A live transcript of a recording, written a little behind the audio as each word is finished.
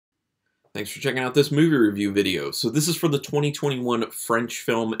Thanks for checking out this movie review video. So this is for the 2021 French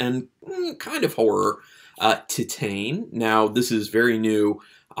film and kind of horror, Titane. Now, this is very new,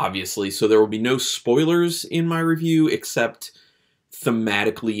 obviously, so there will be no spoilers in my review except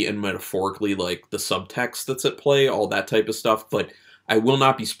thematically and metaphorically, like the subtext that's at play, all that type of stuff, but I will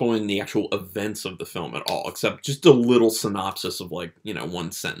not be spoiling the actual events of the film at all, except just a little synopsis of, like, you know,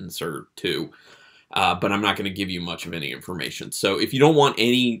 one sentence or two. But I'm not going to give you much of any information. So if you don't want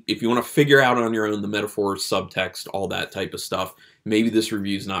any, if you want to figure out on your own the metaphor, subtext, all that type of stuff, maybe this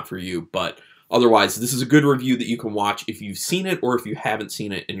review is not for you. But otherwise, this is a good review that you can watch if you've seen it or if you haven't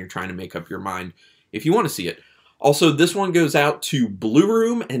seen it and you're trying to make up your mind if you want to see it. Also, this one goes out to Blue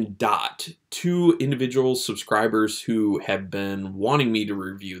Room and Dot, two individual subscribers who have been wanting me to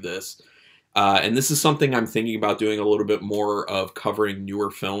review this. And this is something I'm thinking about doing a little bit more of, covering newer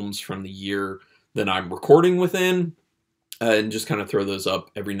films from the year that I'm recording within, and just kind of throw those up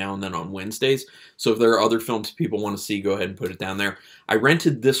every now and then on Wednesdays. So if there are other films people want to see, go ahead and put it down there. I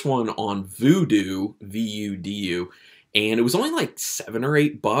rented this one on Vudu, V-U-D-U, and it was only like $7 or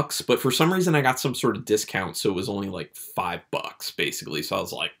 $8, but for some reason I got some sort of discount, so it was only like $5 basically. So I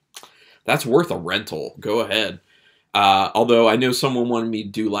was like, that's worth a rental. Go ahead. Although I know someone wanted me to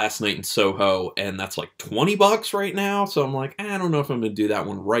do Last Night in Soho, and that's like $20 right now. So I'm like, I don't know if I'm going to do that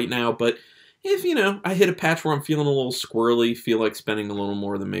one right now, but if, you know, I hit a patch where I'm feeling a little squirrely, feel like spending a little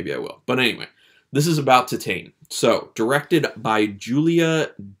more, then maybe I will. But anyway, this is about Titane. So, directed by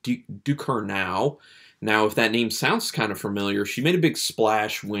Julia Ducournau. Now, if that name sounds kind of familiar, she made a big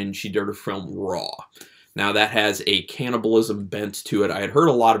splash when she did her film Raw. Now, that has a cannibalism bent to it. I had heard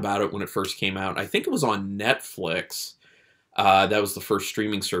a lot about it when it first came out. I think it was on Netflix. That was the first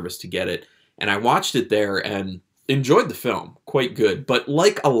streaming service to get it. And I watched it there and enjoyed the film. Quite good. But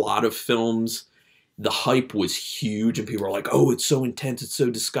like a lot of films, the hype was huge and people were like, oh, it's so intense, it's so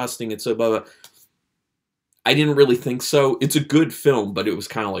disgusting, it's so blah, blah. I didn't really think so. It's a good film, but it was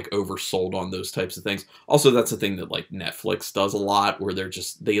kind of like oversold on those types of things. Also, that's a thing that like Netflix does a lot, where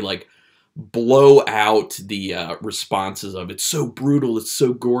they like blow out the responses of it's so brutal, it's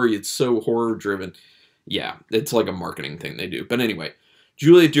so gory, it's so horror driven. Yeah, it's like a marketing thing they do. But anyway,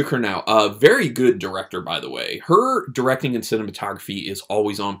 Julia Ducournau, a very good director, by the way. Her directing and cinematography is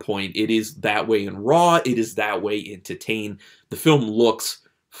always on point. It is that way in Raw. It is that way in Titane. The film looks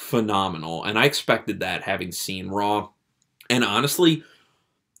phenomenal, and I expected that, having seen Raw. And honestly,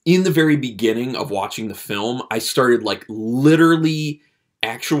 in the very beginning of watching the film, I started, like, literally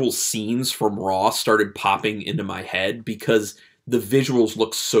actual scenes from Raw started popping into my head because the visuals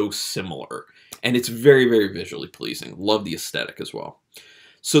look so similar. And it's very, very visually pleasing. Love the aesthetic as well.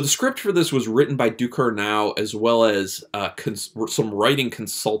 So the script for this was written by Ducournau, as well as some writing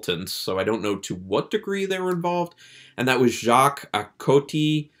consultants. So I don't know to what degree they were involved. And that was Jacques,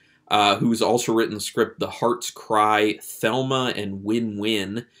 Akchoti, who's also written the script The Heart's Cry, Thelma, and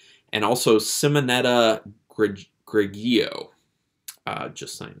Win-Win. And also Simonetta, Greggio.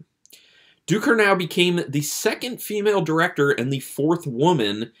 Just saying. Ducournau became the second female director and the fourth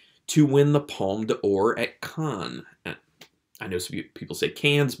woman to win the Palme d'Or at Cannes. I know some people say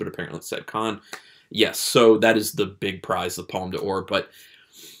Cannes, but apparently it said Cannes. Yes, so that is the big prize, the Palme d'Or. But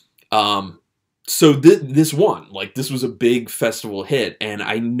so this won. Like, this was a big festival hit, and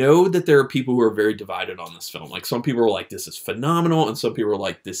I know that there are people who are very divided on this film. Like, some people are like, this is phenomenal, and some people are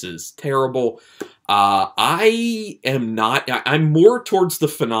like, this is terrible. I am not. I'm more towards the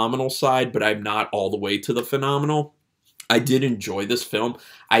phenomenal side, but I'm not all the way to the phenomenal. I did enjoy this film.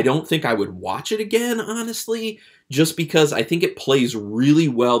 I don't think I would watch it again, honestly, just because I think it plays really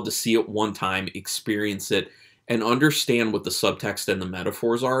well to see it one time, experience it, and understand what the subtext and the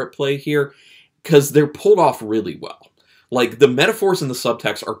metaphors are at play here, because they're pulled off really well. Like, the metaphors and the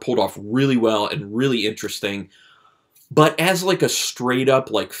subtext are pulled off really well and really interesting, but as like a straight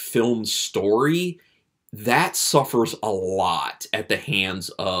up like film story, that suffers a lot at the hands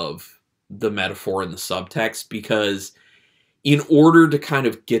of the metaphor and the subtext, because in order to kind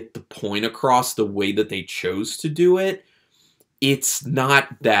of get the point across the way that they chose to do it, it's not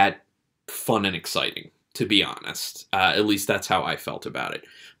that fun and exciting, to be honest. At least that's how I felt about it.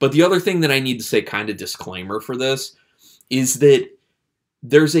 But the other thing that I need to say, kind of disclaimer for this, is that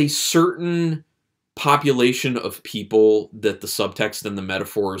there's a certain population of people that the subtext and the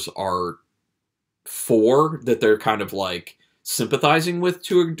metaphors are for, that they're kind of like sympathizing with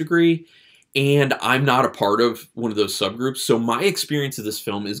to a degree. And I'm not a part of one of those subgroups, so my experience of this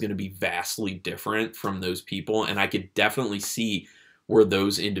film is going to be vastly different from those people, and I could definitely see where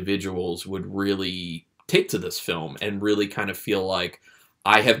those individuals would really take to this film and really kind of feel like,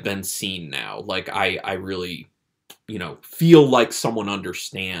 I have been seen now. Like, I really you know, feel like someone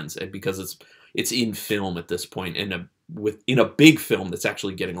understands it, because it's in film at this point, in a big film that's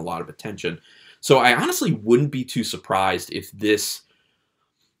actually getting a lot of attention. So I honestly wouldn't be too surprised if this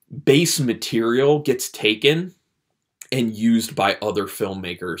base material gets taken and used by other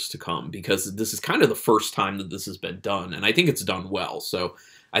filmmakers to come, because this is kind of the first time that this has been done, and I think it's done well. So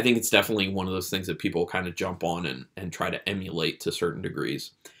I think it's definitely one of those things that people kind of jump on and try to emulate to certain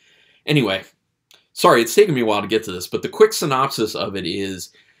degrees. Anyway, sorry, it's taken me a while to get to this, but the quick synopsis of it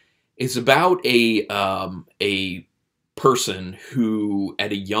is, it's about a person who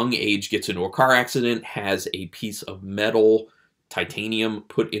at a young age gets into a car accident, has a piece of metal, titanium,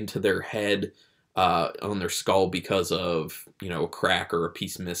 put into their head, on their skull because of, you know, a crack or a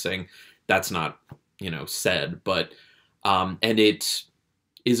piece missing. That's not, you know, said, but, and it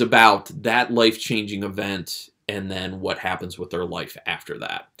is about that life-changing event and then what happens with their life after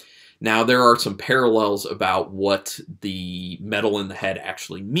that. Now, there are some parallels about what the metal in the head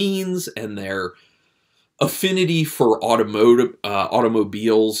actually means and their affinity for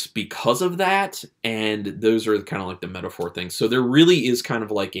automobiles because of that, and those are kind of like the metaphor things. So there really is kind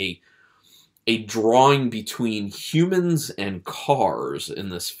of like a drawing between humans and cars in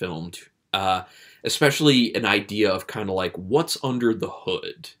this film, especially an idea of kind of like what's under the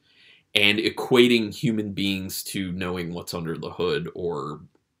hood, and equating human beings to knowing what's under the hood, or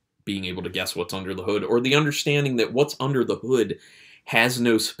being able to guess what's under the hood, or the understanding that what's under the hood has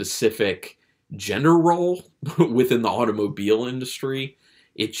no specific gender role within the automobile industry.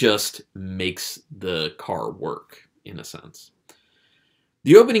 It just makes the car work, in a sense.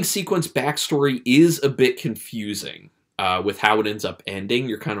 The opening sequence backstory is a bit confusing with how it ends up ending.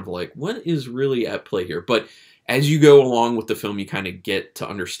 You're kind of like, what is really at play here? But as you go along with the film, you kind of get to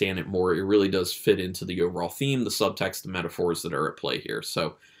understand it more. It really does fit into the overall theme, the subtext, the metaphors that are at play here.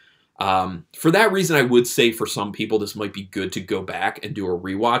 So for that reason, I would say for some people, this might be good to go back and do a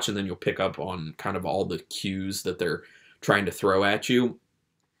rewatch, and then you'll pick up on kind of all the cues that they're trying to throw at you.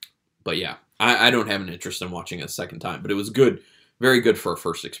 But yeah, I don't have an interest in watching it a second time, but it was good. Very good for a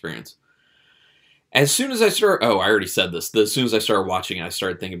first experience. As soon as I started... Oh, I already said this. As soon as I started watching it, I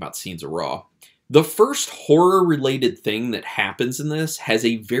started thinking about scenes of Raw. The first horror-related thing that happens in this has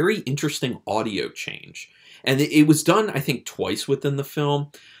a very interesting audio change. And it was done, I think, twice within the film.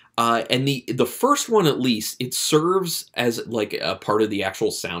 And the first one, at least, it serves as like a part of the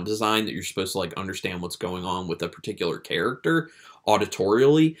actual sound design that you're supposed to like understand what's going on with a particular character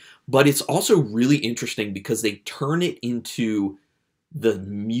auditorially. But it's also really interesting because they turn it into the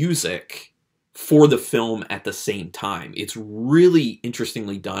music for the film at the same time. It's really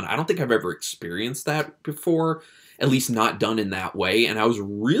interestingly done. I don't think I've ever experienced that before, at least not done in that way. And I was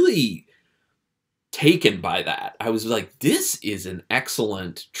really taken by that. I was like, this is an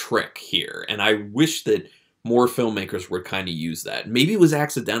excellent trick here. And I wish that more filmmakers would kind of use that. Maybe it was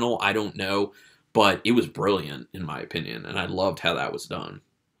accidental, I don't know, but it was brilliant in my opinion. And I loved how that was done.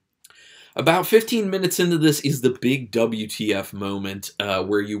 About 15 minutes into this is the big WTF moment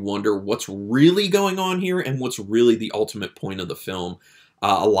where you wonder what's really going on here and what's really the ultimate point of the film.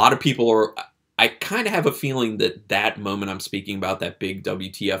 A lot of people are... I kind of have a feeling that that moment I'm speaking about, that big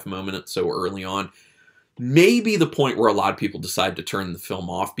WTF moment so early on, may be the point where a lot of people decide to turn the film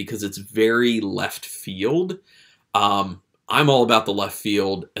off because it's very left field. I'm all about the left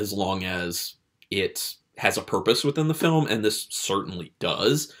field as long as it has a purpose within the film, and this certainly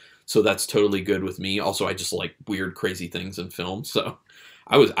does. So that's totally good with me. Also, I just like weird, crazy things in film. So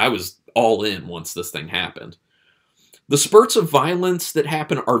I was all in once this thing happened. The spurts of violence that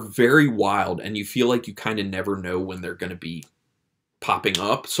happen are very wild, and you feel like you kind of never know when they're going to be popping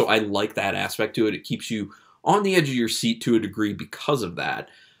up. So I like that aspect to it. It keeps you on the edge of your seat to a degree because of that.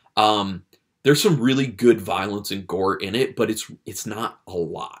 There's some really good violence and gore in it, but it's not a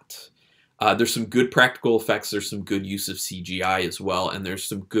lot. There's some good practical effects. There's some good use of CGI as well. And there's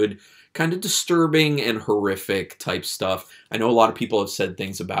some good kind of disturbing and horrific type stuff. I know a lot of people have said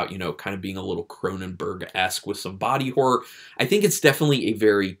things about, you know, kind of being a little Cronenberg-esque with some body horror. I think it's definitely a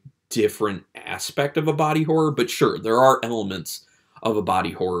very different aspect of a body horror. But sure, there are elements of a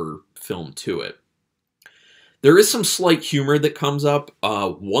body horror film to it. There is some slight humor that comes up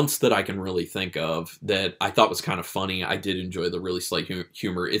once that I can really think of that I thought was kind of funny. I did enjoy the really slight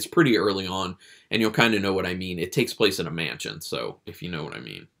humor. It's pretty early on, and you'll kind of know what I mean. It takes place in a mansion, so if you know what I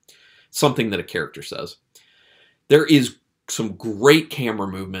mean. Something that a character says. There is some great camera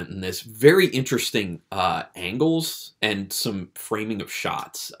movement in this. Very interesting angles and some framing of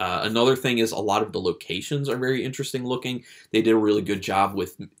shots. Another thing is a lot of the locations are very interesting looking. They did a really good job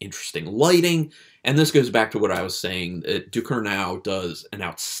with interesting lighting. And this goes back to what I was saying. Ducournau does an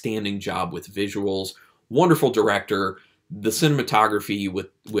outstanding job with visuals wonderful director. The cinematography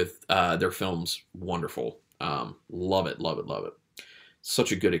with their films, wonderful. Love it, love it, love it.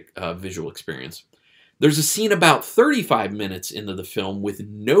 Such a good visual experience. There's a scene about 35 minutes into the film with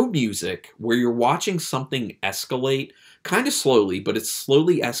no music where you're watching something escalate kind of slowly, but it's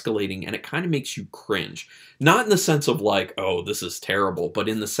slowly escalating and it kind of makes you cringe. Not in the sense of like, oh, this is terrible, but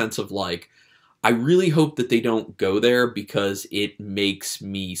in the sense of like, I really hope that they don't go there because it makes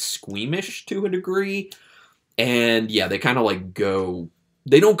me squeamish to a degree. And yeah, they kind of like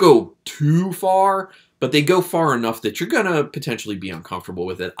they don't go too far, but they go far enough that you're gonna potentially be uncomfortable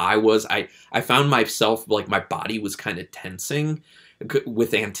with it. I found myself, like, my body was kind of tensing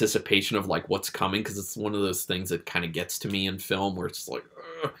with anticipation of like what's coming, because it's one of those things that kind of gets to me in film where it's like,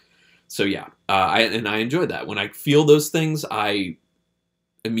 ugh. So yeah, I enjoyed that. When I feel those things, I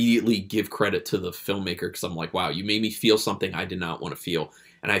immediately give credit to the filmmaker, because I'm like, wow, you made me feel something I did not want to feel.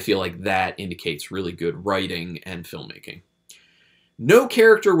 And I feel like that indicates really good writing and filmmaking. No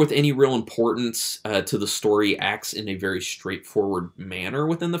character with any real importance to the story acts in a very straightforward manner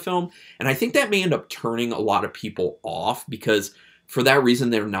within the film. And I think that may end up turning a lot of people off, because for that reason,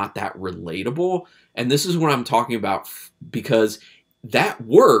 they're not that relatable. And this is what I'm talking about, because that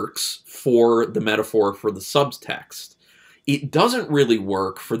works for the metaphor for the subtext. It doesn't really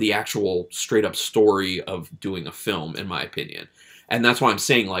work for the actual straight up story of doing a film, in my opinion. And that's why I'm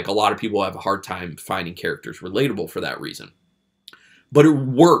saying, like, a lot of people have a hard time finding characters relatable for that reason. But it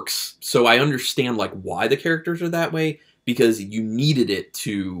works, so I understand, like, why the characters are that way, because you needed it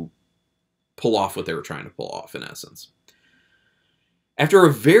to pull off what they were trying to pull off, in essence. After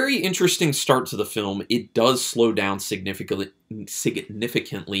a very interesting start to the film, it does slow down significantly,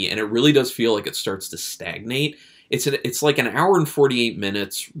 and it really does feel like it starts to stagnate. It's like an hour and 48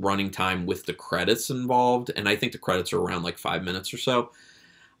 minutes running time with the credits involved, and I think the credits are around like 5 minutes or so.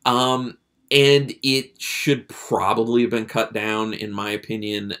 And it should probably have been cut down, in my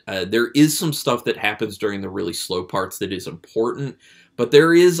opinion. There is some stuff that happens during the really slow parts that is important, but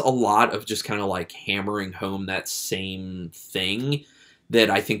there is a lot of just kind of like hammering home that same thing that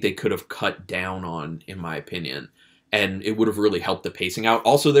I think they could have cut down on, in my opinion. And it would have really helped the pacing out.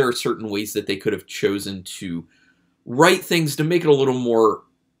 Also, there are certain ways that they could have chosen to write things to make it a little more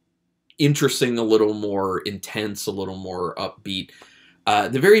interesting, a little more intense, a little more upbeat.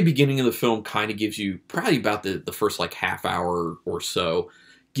 The very beginning of the film kind of gives you, probably about the first like half hour or so,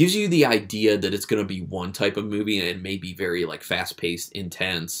 gives you the idea that it's going to be one type of movie, and it may be very like fast-paced,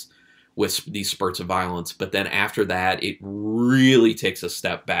 intense, with these spurts of violence. But then after that, it really takes a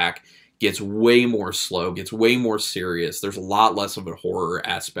step back, gets way more slow, gets way more serious. There's a lot less of a horror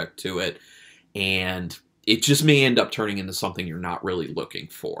aspect to it, and it just may end up turning into something you're not really looking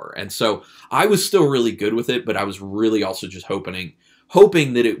for. And so I was still really good with it, but I was really also just hoping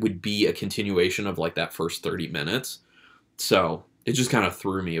that it would be a continuation of like that first 30 minutes. So it just kind of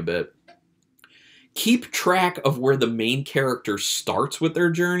threw me a bit. Keep track of where the main character starts with their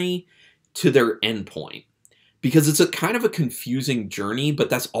journey to their end point, because it's a kind of a confusing journey, but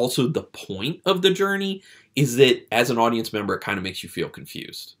that's also the point of the journey, is that as an audience member, it kind of makes you feel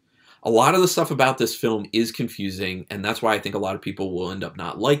confused. A lot of the stuff about this film is confusing, and that's why I think a lot of people will end up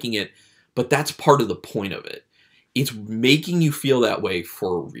not liking it, but that's part of the point of it. It's making you feel that way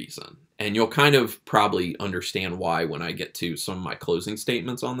for a reason, and you'll kind of probably understand why when I get to some of my closing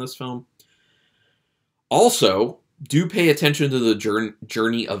statements on this film. Also, do pay attention to the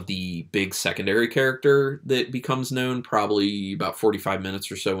journey of the big secondary character that becomes known probably about 45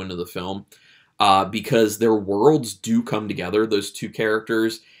 minutes or so into the film, because their worlds do come together, those two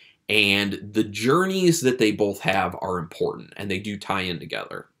characters, and the journeys that they both have are important, and they do tie in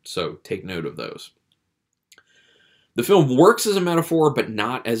together. So take note of those. The film works as a metaphor, but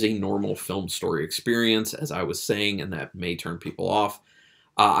not as a normal film story experience, as I was saying, and that may turn people off.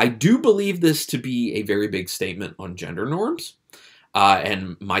 I do believe this to be a very big statement on gender norms.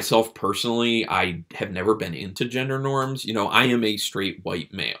 And myself personally, I have never been into gender norms. You know, I am a straight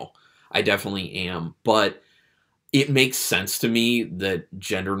white male. I definitely am. But it makes sense to me that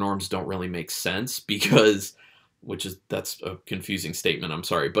gender norms don't really make sense, because, that's a confusing statement, I'm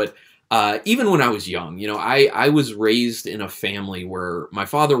sorry. But even when I was young, you know, I was raised in a family where my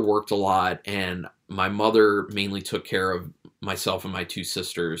father worked a lot, and my mother mainly took care of myself and my two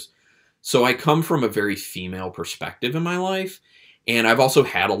sisters. So I come from a very female perspective in my life. And I've also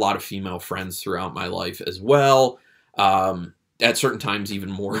had a lot of female friends throughout my life as well. At certain times,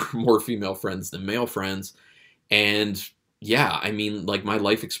 even more female friends than male friends. And yeah, I mean, like, my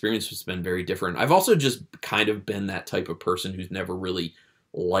life experience has been very different. I've also just kind of been that type of person who's never really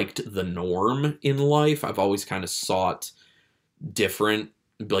liked the norm in life. I've always kind of sought different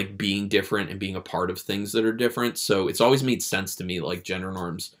like being different and being a part of things that are different. So it's always made sense to me, like gender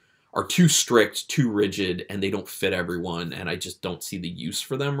norms are too strict, too rigid, and they don't fit everyone, and I just don't see the use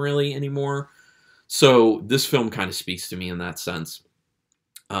for them really anymore. So this film kind of speaks to me in that sense.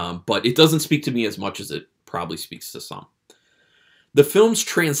 But it doesn't speak to me as much as it probably speaks to some. The film's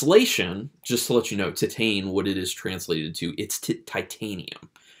translation, just to let you know, Titane, what it is translated to, it's titanium.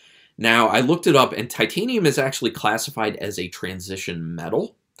 Now, I looked it up, and titanium is actually classified as a transition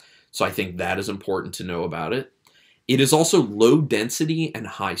metal, so I think that is important to know about it. It is also low density and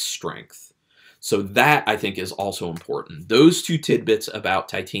high strength, so that, I think, is also important. Those two tidbits about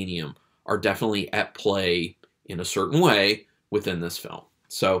titanium are definitely at play in a certain way within this film.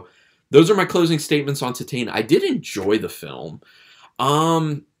 So those are my closing statements on Titane. I did enjoy the film.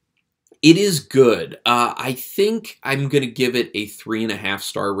 It is good. I think I'm going to give it a 3.5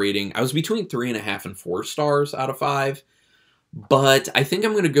 star rating. I was between 3.5 and 4 stars out of 5. But I think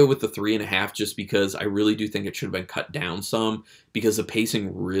I'm going to go with the 3.5 just because I really do think it should have been cut down some, because the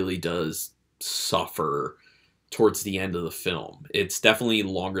pacing really does suffer towards the end of the film. It's definitely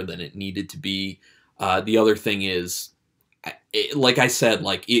longer than it needed to be. The other thing is, like I said,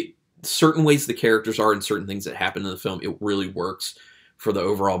 like certain ways the characters are and certain things that happen in the film, it really works for the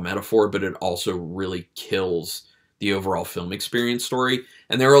overall metaphor, but it also really kills the overall film experience story.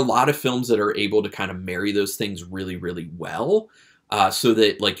 And there are a lot of films that are able to kind of marry those things really, really well, so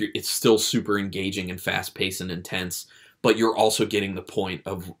that like it's still super engaging and fast-paced and intense, but you're also getting the point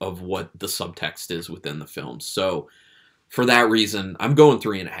of what the subtext is within the film. So for that reason, I'm going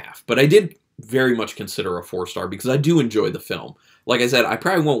 3.5. But I did very much consider a 4-star because I do enjoy the film. Like I said, I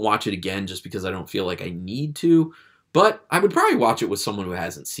probably won't watch it again just because I don't feel like I need to, but I would probably watch it with someone who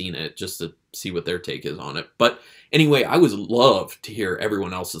hasn't seen it just to see what their take is on it. But anyway, I would love to hear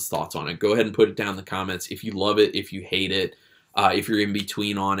everyone else's thoughts on it. Go ahead and put it down in the comments if you love it, if you hate it, if you're in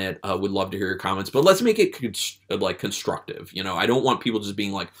between on it. Would love to hear your comments. But let's make it constructive. You know, I don't want people just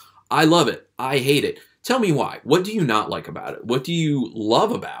being like, I love it, I hate it. Tell me why. What do you not like about it? What do you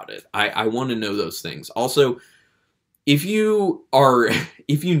love about it? I want to know those things. Also, if you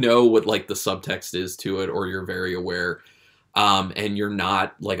know what like the subtext is to it, or you're very aware, and you're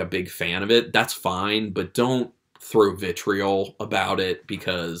not like a big fan of it, that's fine, but don't throw vitriol about it,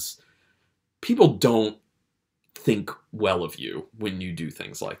 because people don't think well of you when you do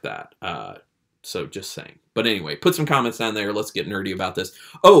things like that. So just saying. But anyway, put some comments down there. Let's get nerdy about this.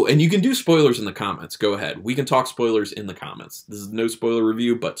 Oh, and you can do spoilers in the comments. Go ahead. We can talk spoilers in the comments. This is no spoiler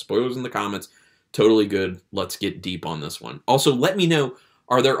review, but spoilers in the comments. Totally good. Let's get deep on this one. Also, let me know,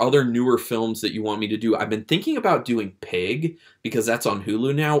 are there other newer films that you want me to do? I've been thinking about doing Pig, because that's on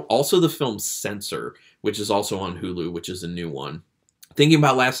Hulu now. Also the film Censor, which is also on Hulu, which is a new one. Thinking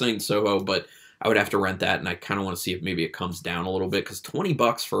about Last Night in Soho, but I would have to rent that, and I kind of want to see if maybe it comes down a little bit, because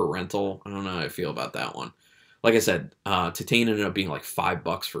 $20 for a rental, I don't know how I feel about that one. Like I said, Titane ended up being like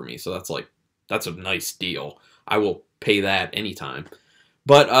 $5 for me, so that's a nice deal. I will pay that anytime.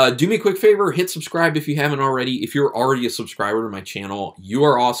 But do me a quick favor, hit subscribe if you haven't already. If you're already a subscriber to my channel, you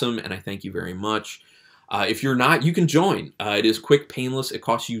are awesome, and I thank you very much. If you're not, you can join. It is quick, painless. It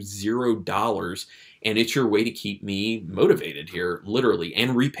costs you $0, and it's your way to keep me motivated here, literally,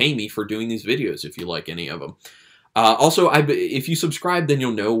 and repay me for doing these videos if you like any of them. Also, if you subscribe, then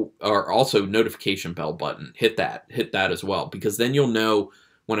you'll know, or also notification bell button, hit that as well, because then you'll know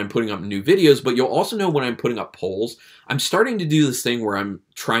when I'm putting up new videos, but you'll also know when I'm putting up polls. I'm starting to do this thing where I'm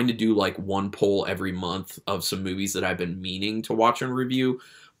trying to do like one poll every month of some movies that I've been meaning to watch and review,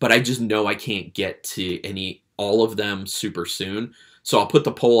 but I just know I can't get to all of them super soon. So I'll put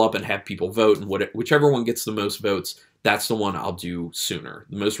the poll up and have people vote, and whichever one gets the most votes, that's the one I'll do sooner.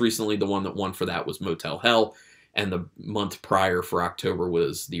 Most recently, the one that won for that was Motel Hell, and the month prior for October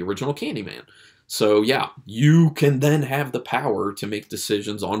was the original Candyman. So yeah, you can then have the power to make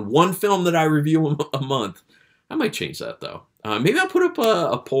decisions on one film that I review a month. I might change that though. Maybe I'll put up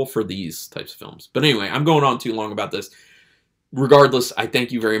a poll for these types of films. But anyway, I'm going on too long about this. Regardless, I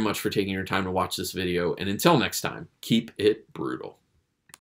thank you very much for taking your time to watch this video. And until next time, keep it brutal.